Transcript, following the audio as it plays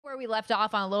Where we left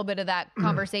off on a little bit of that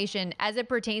conversation as it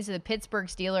pertains to the Pittsburgh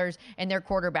Steelers and their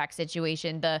quarterback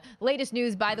situation. The latest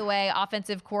news, by the way,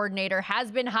 offensive coordinator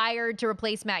has been hired to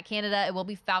replace Matt Canada. It will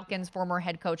be Falcons former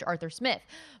head coach Arthur Smith.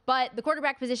 But the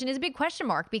quarterback position is a big question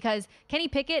mark because Kenny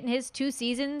Pickett in his 2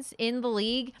 seasons in the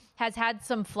league has had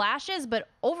some flashes, but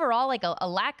overall like a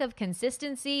lack of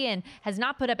consistency and has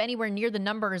not put up anywhere near the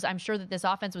numbers I'm sure that this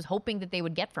offense was hoping that they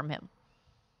would get from him.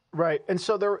 Right. And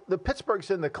so the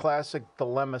Pittsburgh's in the classic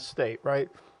dilemma state, right?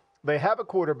 They have a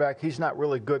quarterback. He's not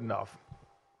really good enough.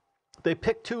 They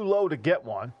pick too low to get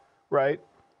one, right?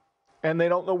 And they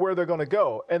don't know where they're going to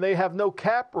go. And they have no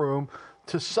cap room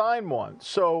to sign one.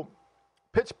 So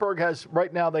Pittsburgh has,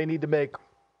 right now, they need to make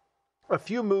a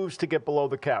few moves to get below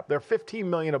the cap. They're $15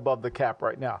 million above the cap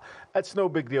right now. That's no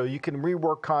big deal. You can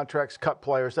rework contracts, cut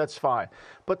players. That's fine.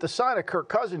 But to sign a Kirk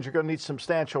Cousins, you're going to need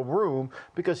substantial room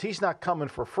because he's not coming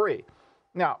for free.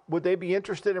 Now, would they be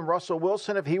interested in Russell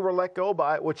Wilson if he were let go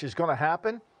by it, which is going to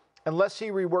happen? Unless he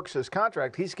reworks his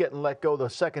contract, he's getting let go the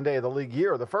second day of the league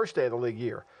year or the first day of the league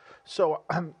year. So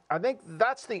I think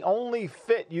that's the only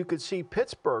fit you could see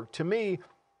Pittsburgh. To me,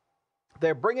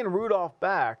 they're bringing Rudolph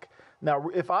back. Now,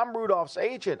 if I'm Rudolph's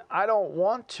agent, I don't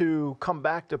want to come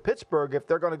back to Pittsburgh if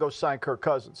they're going to go sign Kirk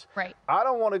Cousins. Right. I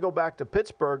don't want to go back to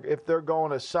Pittsburgh if they're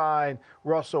going to sign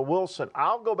Russell Wilson.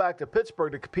 I'll go back to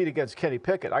Pittsburgh to compete against Kenny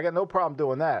Pickett. I got no problem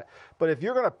doing that. But if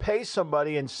you're going to pay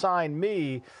somebody and sign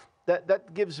me,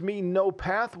 that gives me no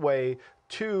pathway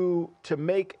to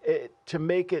make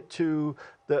it to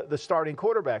the starting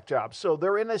quarterback job. So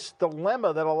they're in this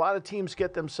dilemma that a lot of teams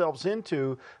get themselves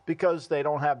into because they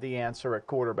don't have the answer at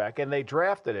quarterback, and they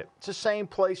drafted it. It's the same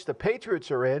place the Patriots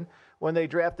are in when they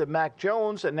drafted Mac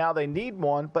Jones, and now they need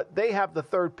one, but they have the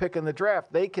 3rd pick in the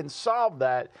draft. They can solve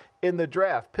that in the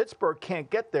draft. Pittsburgh can't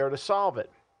get there to solve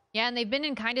it. Yeah, and they've been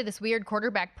in kind of this weird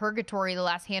quarterback purgatory the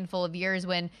last handful of years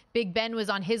when Big Ben was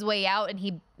on his way out and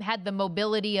he had the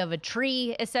mobility of a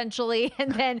tree, essentially.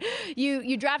 And then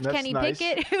you draft Kenny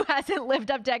Pickett, who hasn't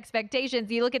lived up to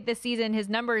expectations. You look at this season, his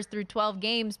numbers through 12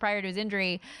 games prior to his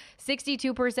injury,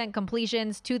 62%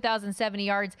 completions, 2,070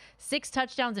 yards, 6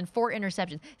 touchdowns and 4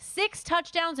 interceptions. 6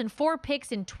 touchdowns and 4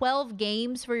 picks in 12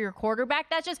 games for your quarterback.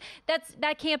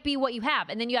 That can't be what you have.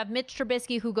 And then you have Mitch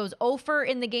Trubisky, who goes 0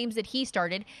 in the games that he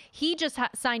started. He just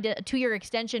signed a 2-year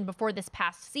extension before this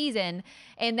past season.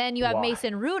 And then you have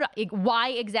Mason Rudolph. Why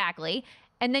exactly?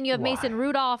 And then you have Mason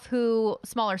Rudolph, who,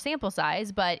 smaller sample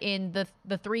size, but in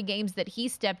the 3 games that he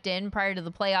stepped in prior to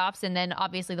the playoffs and then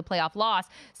obviously the playoff loss,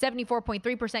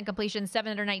 74.3% completion,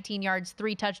 719 yards,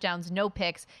 3 touchdowns, no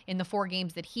picks in the 4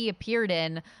 games that he appeared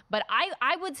in. But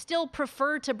I would still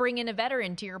prefer to bring in a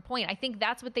veteran, to your point. I think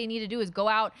that's what they need to do is go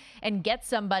out and get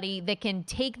somebody that can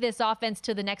take this offense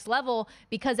to the next level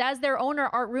because as their owner,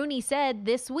 Art Rooney, said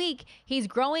this week, he's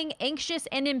growing anxious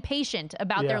and impatient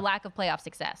about their lack of playoff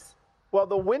success. Well,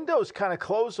 the window's kind of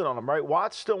closing on them, right?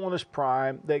 Watt's still in his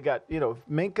prime. They got,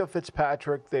 Minkah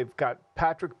Fitzpatrick. They've got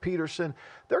Patrick Peterson.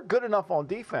 They're good enough on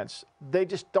defense. They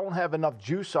just don't have enough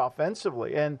juice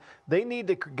offensively, and they need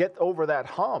to get over that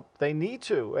hump. They need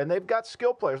to, and they've got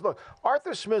skill players. Look,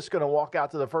 Arthur Smith's going to walk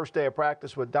out to the first day of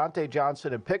practice with Dante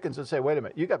Johnson and Pickens and say, wait a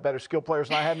minute, you got better skill players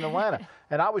than I had in Atlanta,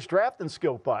 and I was drafting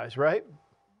skill guys, right?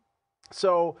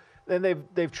 So – and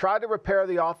they've tried to repair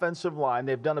the offensive line.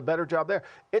 They've done a better job there.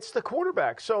 It's the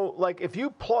quarterback. So, like, if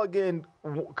you plug in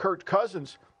Kirk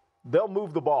Cousins, they'll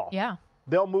move the ball. Yeah.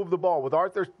 They'll move the ball. With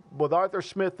Arthur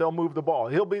Smith, they'll move the ball.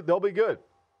 They'll be good.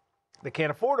 They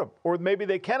can't afford him. Or maybe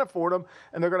they can afford him,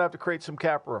 and they're going to have to create some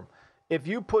cap room. If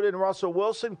you put in Russell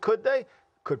Wilson, could they?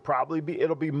 Could probably be.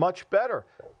 It'll be much better.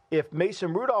 If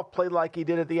Mason Rudolph played like he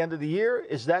did at the end of the year,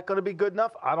 is that going to be good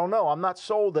enough? I don't know. I'm not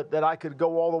sold that I could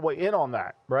go all the way in on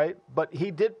that, right? But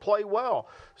he did play well.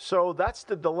 So that's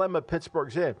the dilemma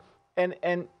Pittsburgh's in.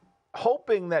 And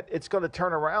hoping that it's going to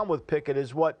turn around with Pickett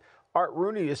is what Art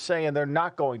Rooney is saying they're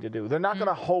not going to do. They're not going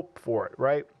to hope for it,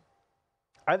 right?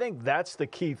 I think that's the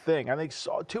key thing. I think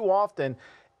too often,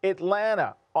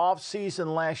 Atlanta,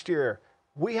 off-season last year,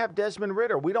 we have Desmond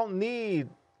Ridder. We don't need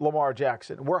Lamar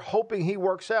Jackson. We're hoping he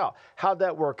works out. How'd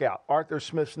that work out? Arthur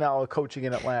Smith's now coaching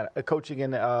in Atlanta.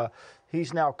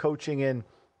 He's now coaching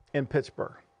in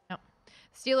Pittsburgh. No.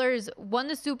 Steelers won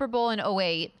the Super Bowl in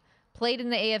 2008, played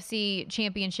in the AFC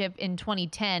Championship in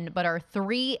 2010, but are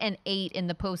 3-8 in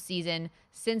the postseason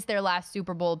since their last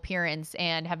Super Bowl appearance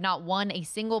and have not won a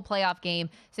single playoff game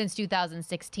since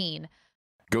 2016.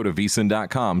 Go to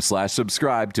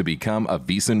VSiN.com/subscribe to become a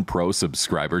VSiN Pro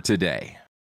subscriber today.